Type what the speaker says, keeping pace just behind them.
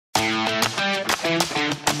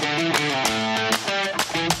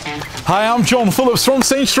Hi, I'm John Phillips from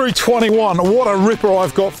Century 21. What a ripper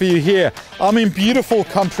I've got for you here. I'm in beautiful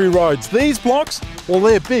country roads. These blocks, well,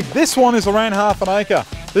 they're big. This one is around half an acre.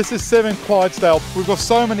 This is 7 Clydesdale. We've got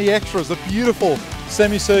so many extras, a beautiful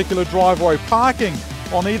semicircular driveway, parking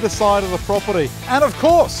on either side of the property, and of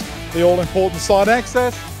course, the all-important side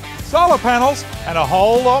access, solar panels, and a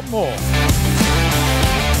whole lot more.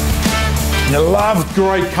 You love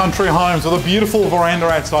great country homes with a beautiful veranda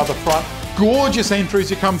outside the front. Gorgeous entry as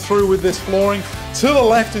you come through with this flooring. To the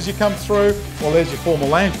left as you come through, well, there's your formal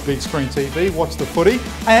lounge, big screen TV, watch the footy,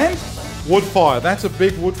 and wood fire. That's a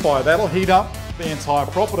big wood fire. That'll heat up the entire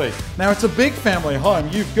property. Now, it's a big family home.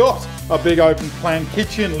 You've got a big open plan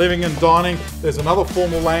kitchen, living and dining. There's another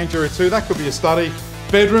formal lounge area too. That could be a study.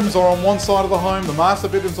 Bedrooms are on one side of the home, the master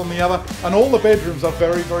bedroom's on the other, and all the bedrooms are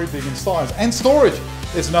very, very big in size. And storage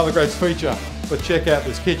is another great feature. But check out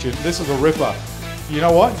this kitchen. This is a ripper. You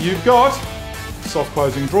know what? You've got soft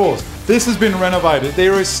closing drawers. This has been renovated.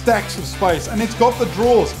 There is stacks of space, and it's got the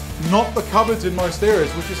drawers, not the cupboards in most areas,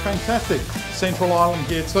 which is fantastic. Central island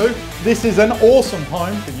here too. This is an awesome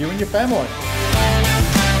home for you and your family.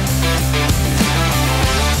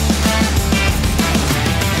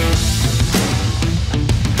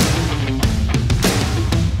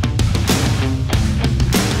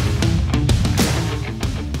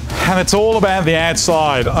 And it's all about the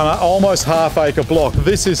outside on an almost half-acre block.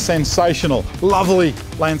 This is sensational. Lovely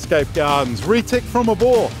landscape gardens, reticked from a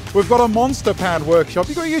bore. We've got a monster-powered workshop.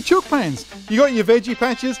 You've got your chook pans, you got your veggie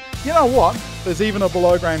patches. You know what? There's even a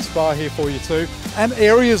below-ground spa here for you too. And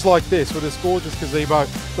areas like this with this gorgeous gazebo,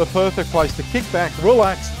 the perfect place to kick back,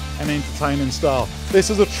 relax, and entertain in style. This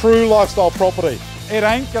is a true lifestyle property. It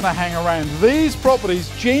ain't gonna hang around. These properties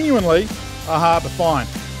genuinely are hard to find.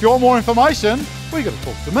 If you want more information, we got to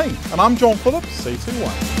talk to me. And I'm John Phillips,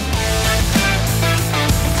 C21.